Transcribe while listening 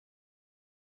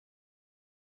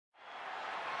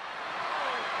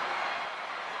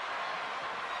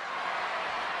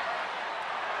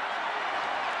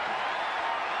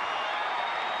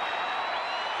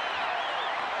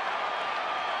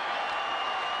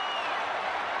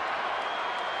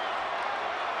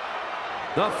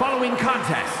The following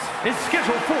contest is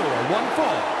scheduled for one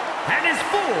fall and is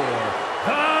for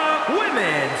the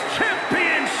Women's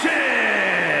Championship.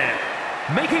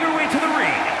 Making her way to the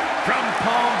ring from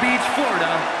Palm Beach,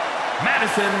 Florida,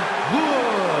 Madison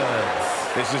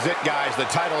Woods. This is it, guys. The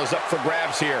title is up for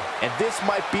grabs here. And this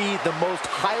might be the most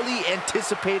highly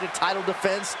anticipated title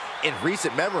defense in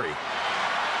recent memory.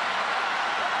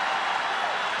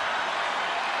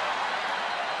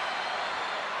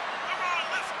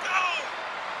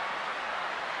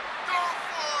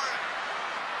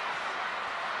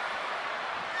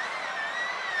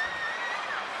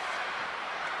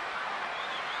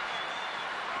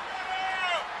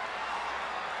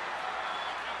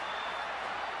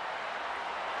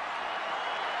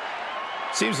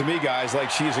 Seems to me, guys, like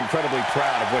she is incredibly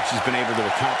proud of what she's been able to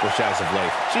accomplish as of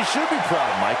late. She should be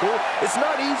proud, Michael. It's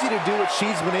not easy to do what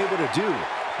she's been able to do,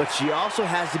 but she also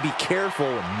has to be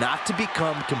careful not to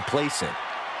become complacent.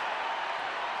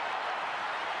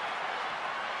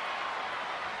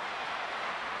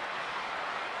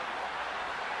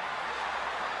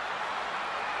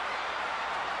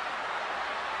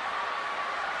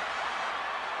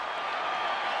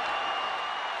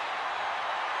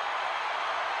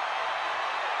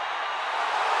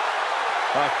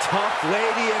 A tough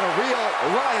lady and a real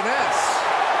lioness.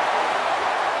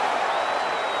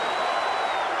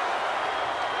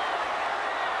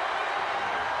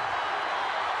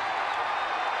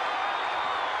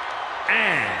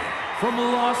 And from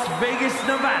Las Vegas,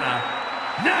 Nevada,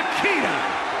 Nikkita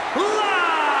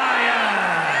Lyons.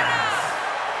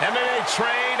 MMA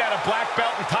trained at a black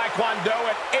belt in Taekwondo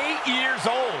at 8 years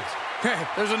old. Hey,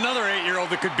 there's another 8-year-old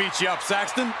that could beat you up,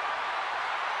 Saxton.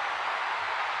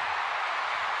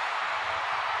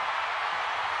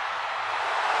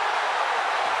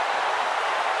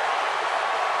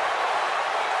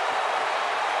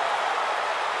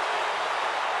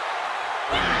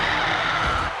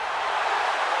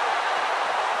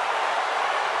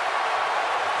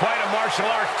 Quite a martial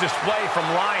arts display from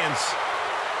Lyons.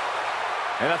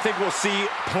 And I think we'll see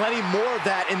plenty more of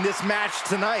that in this match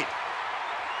tonight.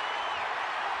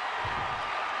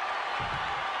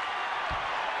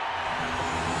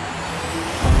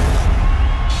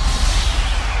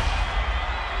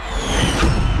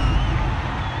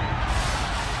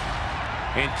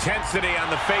 Intensity on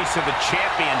the face of the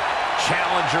champion.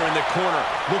 Challenger in the corner,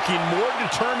 looking more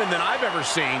determined than I've ever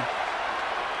seen.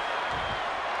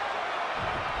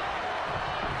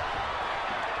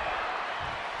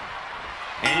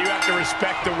 And you have to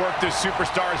respect the work this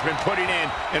superstar has been putting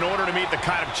in order to meet the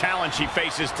kind of challenge she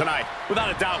faces tonight.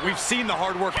 Without a doubt, we've seen the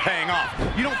hard work paying off.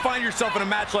 You don't find yourself in a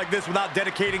match like this without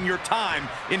dedicating your time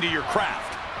into your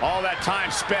craft. All that time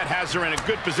spent has her in a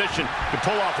good position to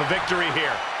pull off a victory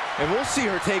here. And we'll see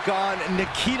her take on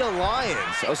Nikkita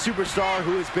Lyons, a superstar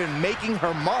who has been making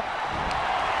her mark.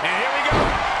 And here we go.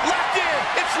 Locked in.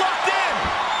 It's locked in.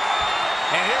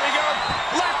 And here we go.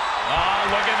 Left.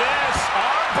 Oh, look at this.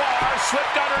 Arm bar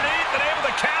slipped underneath and able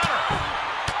to counter.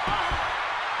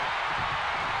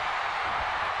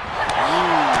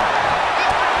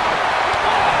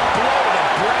 Blow to the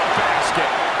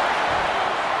breadbasket.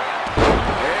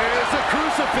 There's a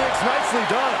crucifix. Nicely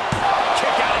done.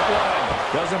 Kick out at one.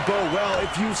 Doesn't bode well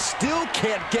if you still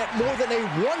can't get more than a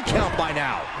 1 count by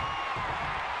now.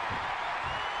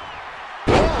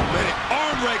 Oh, man, an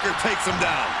arm raker takes him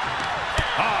down.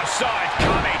 Oh, saw it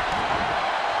coming.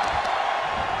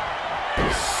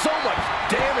 So much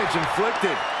damage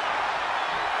inflicted.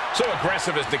 So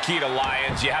aggressive as Nikkita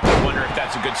Lyons, you have to wonder if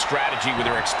that's a good strategy with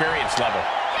her experience level.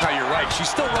 No, you're right. She's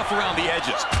still rough around the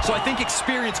edges. So I think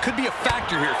experience could be a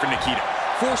factor here for Nikkita.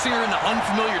 Forcing her into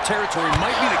unfamiliar territory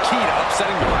might be the key to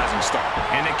upsetting the rising star.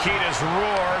 And Nikkita's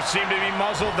roar seemed to be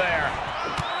muzzled there.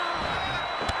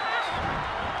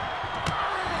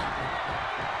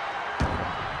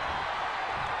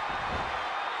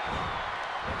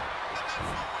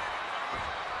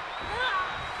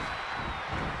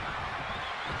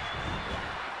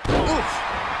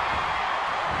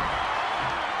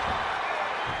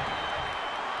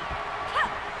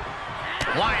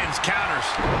 Lyons counters.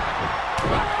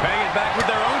 Bang it back with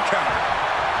their own counter.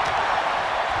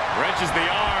 Wrenches the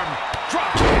arm.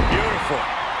 Drop kick. Beautiful.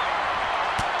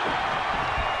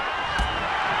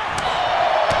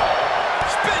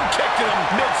 Spin kick to the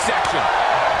midsection.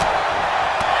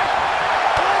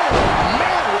 Oh,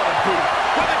 man, what a boot.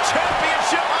 With the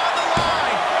championship on the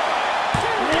line.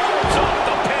 Rolls off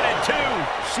the pin in 2.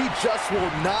 She just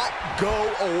will not go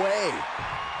away.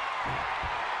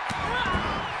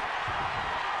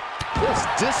 That's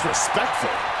disrespectful.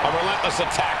 A relentless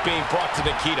attack being brought to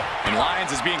Nikkita. And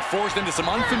Lyons is being forced into some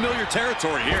unfamiliar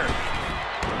territory here.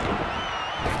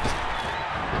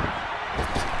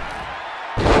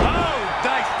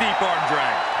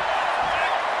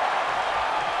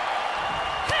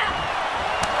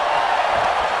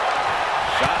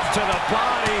 to the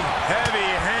body. Heavy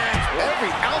hands. Every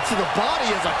ounce of the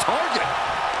body is a target.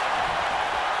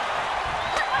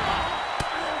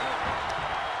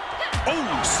 Oh,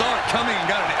 saw it coming and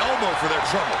got an elbow for their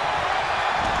trouble.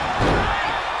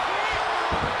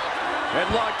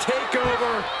 Headlock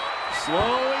takeover.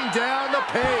 Slowing down the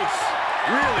pace.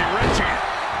 Really wrenching it.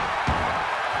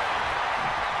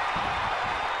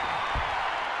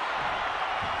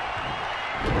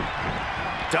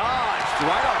 Dodged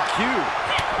right on cue.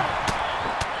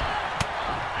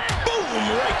 Boom,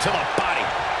 right to the body.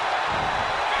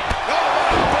 Oh,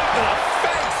 what a boot to the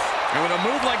face. And with a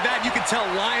move like that, you can tell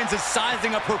Lyons is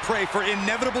sizing up her prey for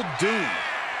inevitable doom.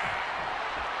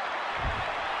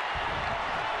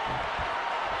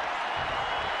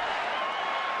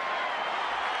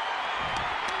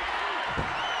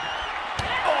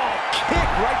 Oh, kick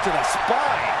right to the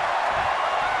spine.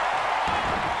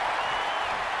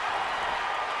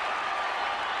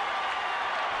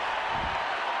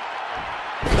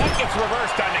 That gets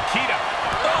reversed on Nikkita.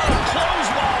 Oh,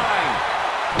 clothesline.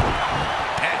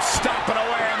 And stomping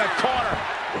away in the corner.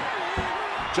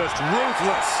 Just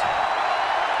ruthless.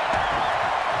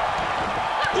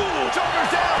 Ooh, shoulders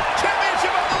down.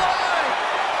 Championship on the line.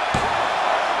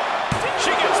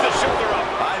 She gets the shoulder up.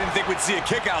 I didn't think we'd see a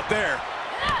kick out there.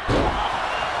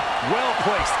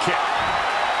 Well-placed kick.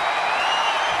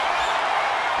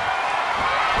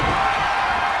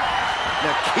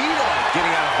 Nikkita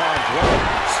getting out of harm's way.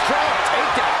 Strong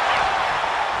takedown.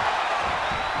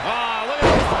 Ah, look at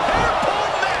this.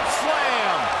 Hair-pulled neck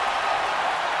slam.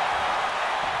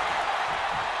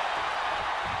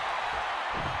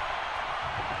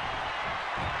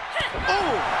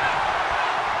 Ooh.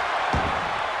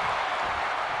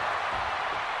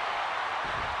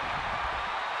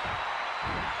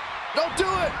 Don't do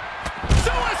it.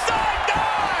 Suicide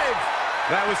dive.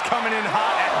 That was coming in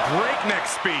hot at breakneck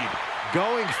speed.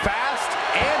 Going fast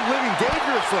and living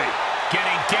dangerously.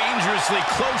 Getting dangerously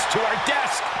close to our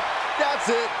desk. That's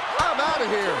it. I'm out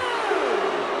of here.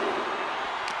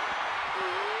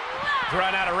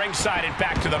 Run out of ringside and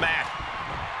back to the mat.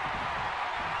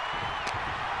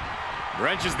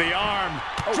 Wrenches the arm.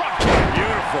 Drop kick.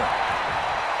 Beautiful.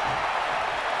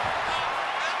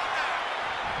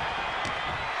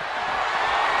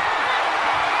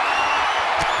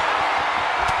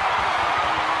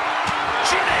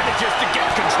 She manages to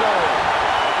get control.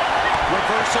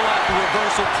 Reversal after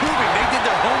reversal, proving they did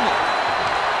their homework.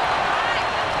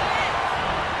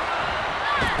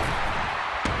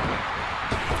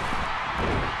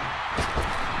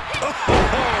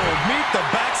 Oh, meet the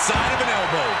backside of an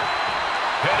elbow.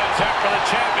 Pin attempt for the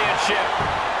championship.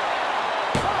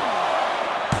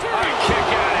 A kick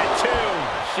out at two.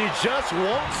 She just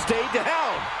won't stay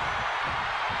down.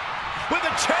 With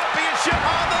the championship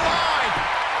on the line.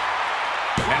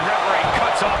 And referee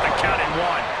cuts off the count in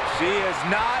one. She is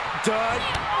not done.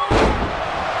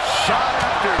 Shot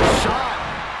after shot.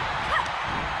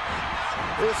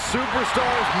 The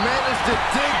superstars managed to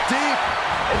dig deep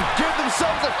and give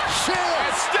themselves a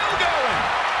chance. It's still going.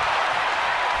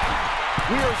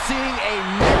 We are seeing a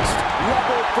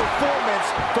next-level performance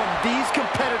from these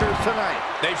competitors tonight.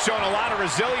 They've shown a lot of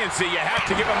resiliency. You have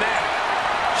to give them that.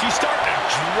 She's starting to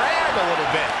drag a little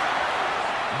bit.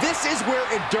 This is where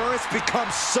endurance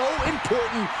becomes so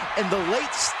important in the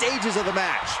late stages of the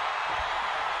match.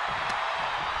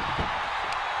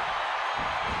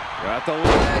 Got the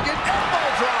leg and elbow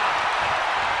drop.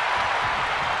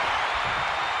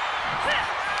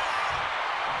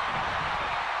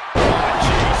 Oh,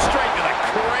 gee, straight to the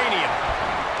cranium.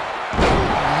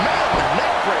 Man, the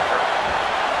neck breaker.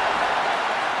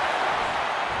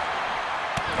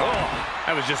 Oh,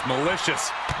 that was just malicious.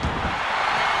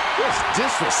 Just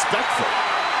disrespectful.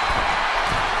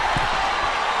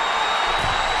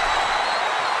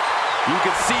 You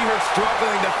can see her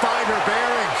struggling to find her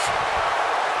bearings.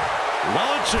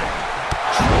 Launching.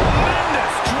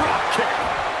 Tremendous drop kick.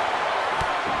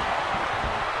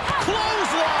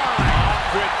 Clothesline. Off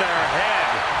with their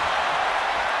head.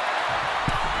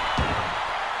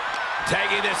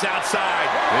 Tagging this outside.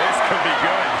 This could be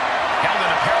good. Held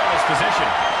in a perilous position.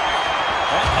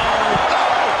 Uh-oh.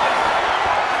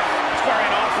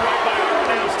 Squaring off right by our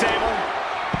announce table.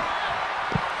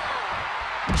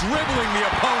 Dribbling the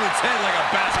opponent's head like a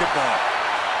basketball.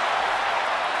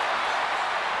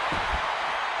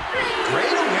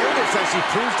 Great awareness as she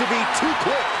proves to be too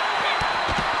quick.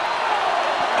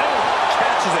 Oh,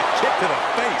 catches a kick to the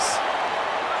face.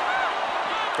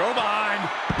 Go behind.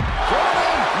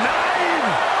 German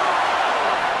 9.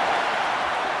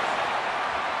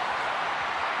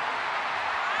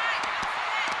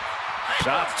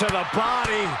 Shots to the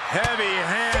body. Heavy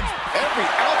hands. Every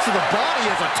ounce of the body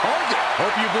is a target.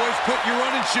 Hope you boys put your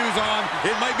running shoes on.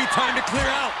 It might be time to clear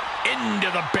out.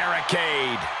 Into the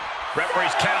barricade.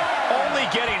 Referee's count only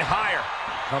getting higher.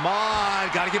 Come on,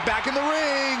 got to get back in the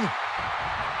ring.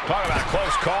 Talk about a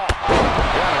close call.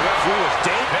 Yeah, the referee was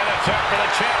dead. Pin attempt for the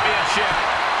championship.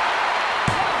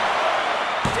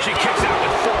 She kicks out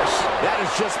with force. That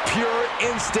is just pure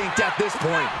instinct at this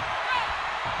point.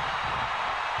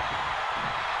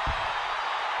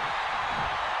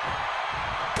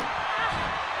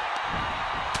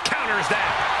 Counters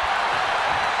that.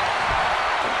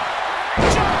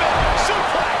 Jumping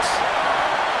suplex.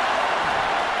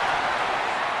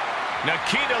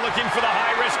 Nikkita looking for the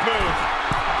high-risk move.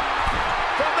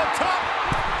 From the top.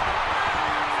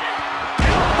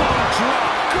 Elbow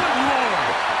drop. Good Lord.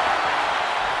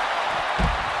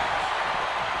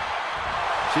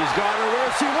 She's got her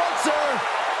where she wants her.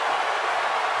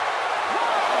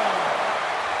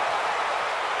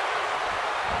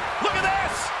 Look at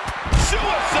this.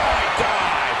 Suicide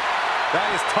dive. That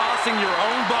is tossing your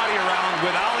own body around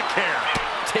without a care.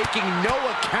 Taking no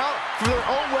account for their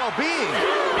own well-being.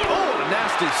 Oh, a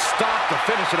nasty stop to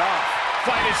finish it off.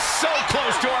 Fight is so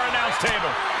close to our announce table.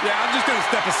 Yeah, I'm just going to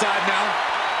step aside now.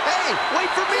 Hey,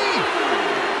 wait for me.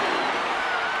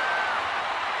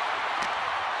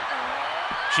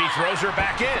 She throws her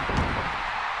back in.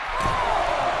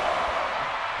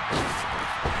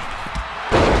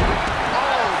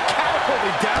 Oh,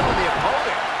 catapulting down on the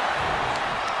opponent.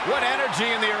 What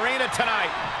energy in the arena tonight.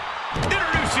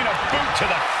 Introducing a boot to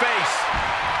the face.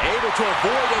 Able to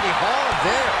avoid any harm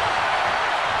there.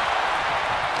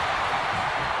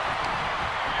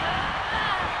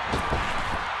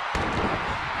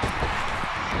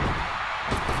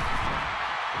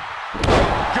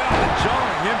 God,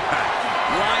 jarring impact.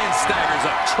 Lyons staggers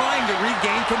up, trying to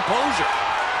regain composure.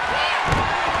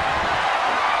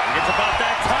 It's about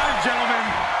that time, gentlemen.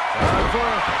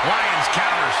 Lyons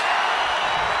counters.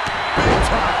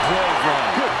 Big-time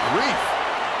clothesline. Good grief.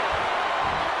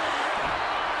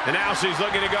 And now she's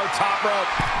looking to go top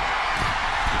rope.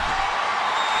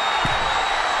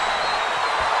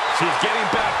 She's getting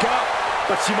back up,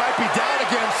 but she might be down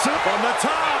again soon. From the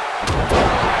top.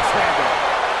 Nice handle.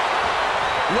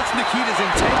 What's Nikkita's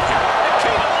intent here?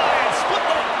 Nikkita Lyons, split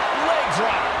leg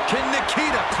drop. Can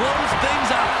Nikkita close things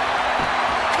out?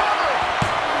 Cover.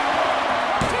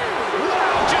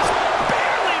 Wow, just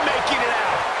barely making it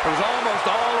out. It was almost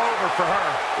all over for her.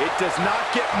 It does not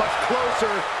get much closer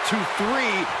to 3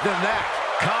 than that.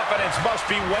 Confidence must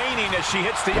be waning as she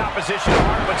hits the opposition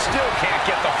hard, but still can't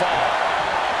get the fall.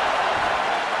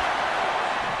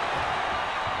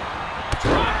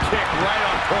 Drop kick right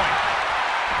on point.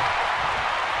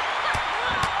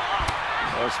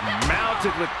 Was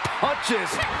mounted with punches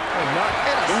and a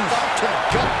stomp to the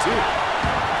gut, too.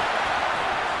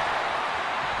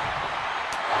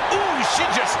 Ooh, she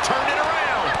just turned it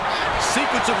around.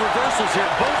 Sequence of reversals here.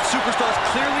 Both superstars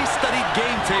clearly studied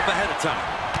game tape ahead of time.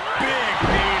 Big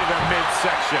knee to the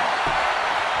midsection.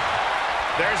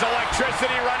 There's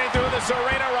electricity running through this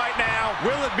arena right now.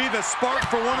 Will it be the spark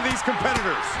for one of these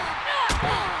competitors?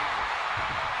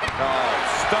 Oh,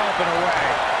 stomping away.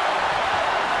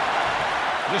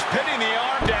 Just pinning the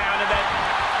arm down and then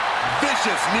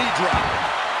Vicious knee drop.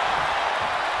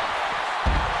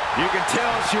 You can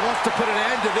tell she wants to put an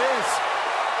end to this.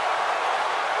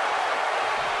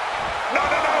 no.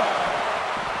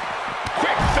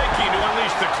 Quick thinking to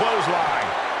unleash the clothesline.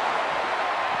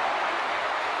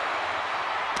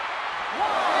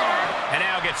 And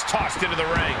now gets tossed into the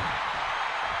ring.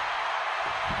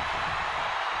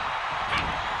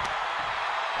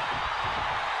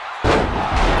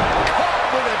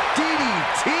 With a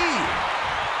DDT.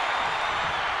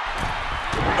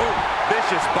 Oh,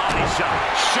 vicious body shot.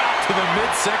 Shot to the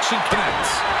midsection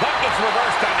connects. That gets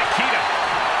reversed on Nikkita.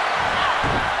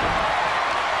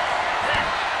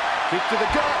 Kick to the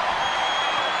gut.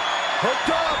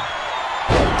 Hooked up.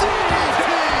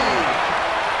 DDT.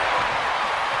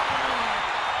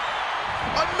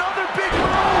 Another big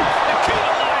move.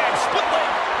 Nikkita Lyons, split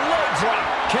leg drop.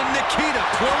 Can Nikkita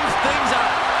close things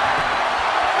out?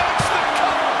 Makes the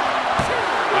cover.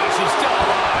 Oh, she's still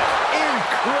alive.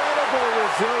 Incredible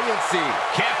resiliency.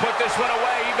 Can't put this one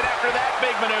away even after that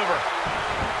big maneuver.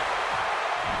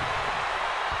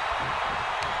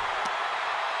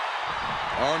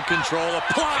 Arm control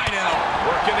applied and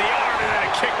Working the arm and then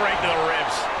a kick right to the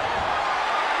ribs.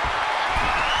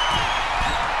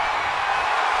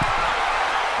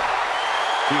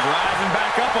 he's rising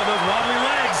back up on those wobbly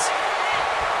legs.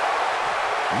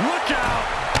 Look out!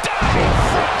 Diving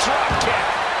front drop kick.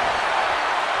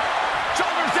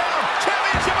 Shoulders down.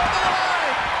 Championship on the line.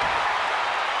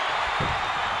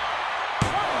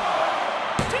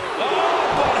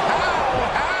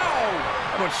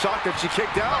 was shocked that she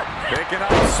kicked out. Picking up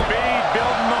speed,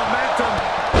 building momentum,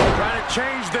 trying to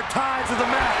change the tides of the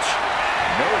match.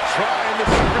 No trying, the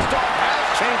superstar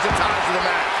has changed the tides of the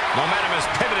match. Momentum has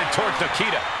pivoted towards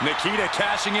Nikkita. Nikkita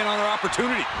cashing in on her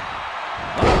opportunity.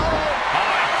 Oh,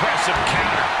 impressive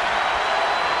counter.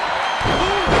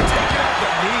 Ooh, taking out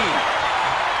the knee.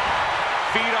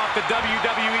 Feed off the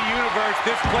WWE Universe.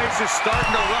 This place is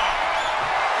starting to rock.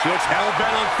 She looks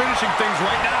hell-bent on finishing things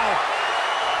right now.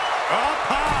 Up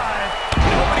high.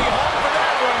 Nobody home for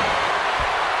that one.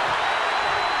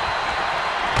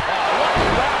 Oh, what a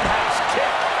roundhouse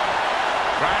kick.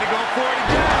 Trying to go for it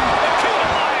again. Nikkita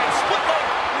Lyons, split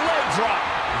leg drop.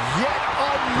 Yet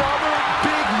another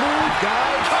big move,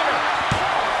 guys. Cover.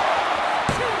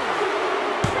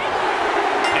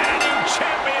 And a new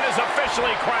champion is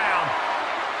officially crowned.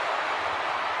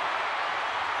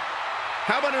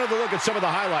 How about another look at some of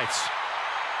the highlights?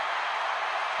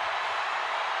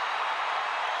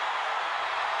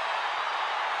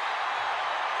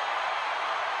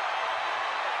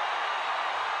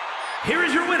 Here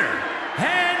is your winner,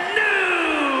 and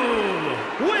new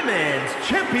Women's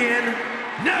Champion,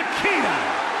 Nikkita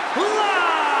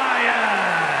Lyons.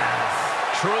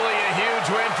 Truly a huge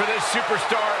win for this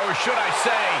superstar, or should I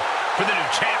say, for the new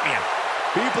champion.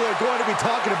 People are going to be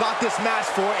talking about this match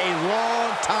for a long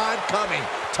time coming.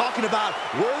 Talking about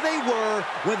where they were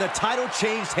when the title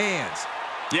changed hands.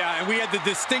 Yeah, and we had the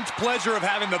distinct pleasure of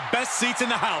having the best seats in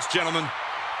the house, gentlemen.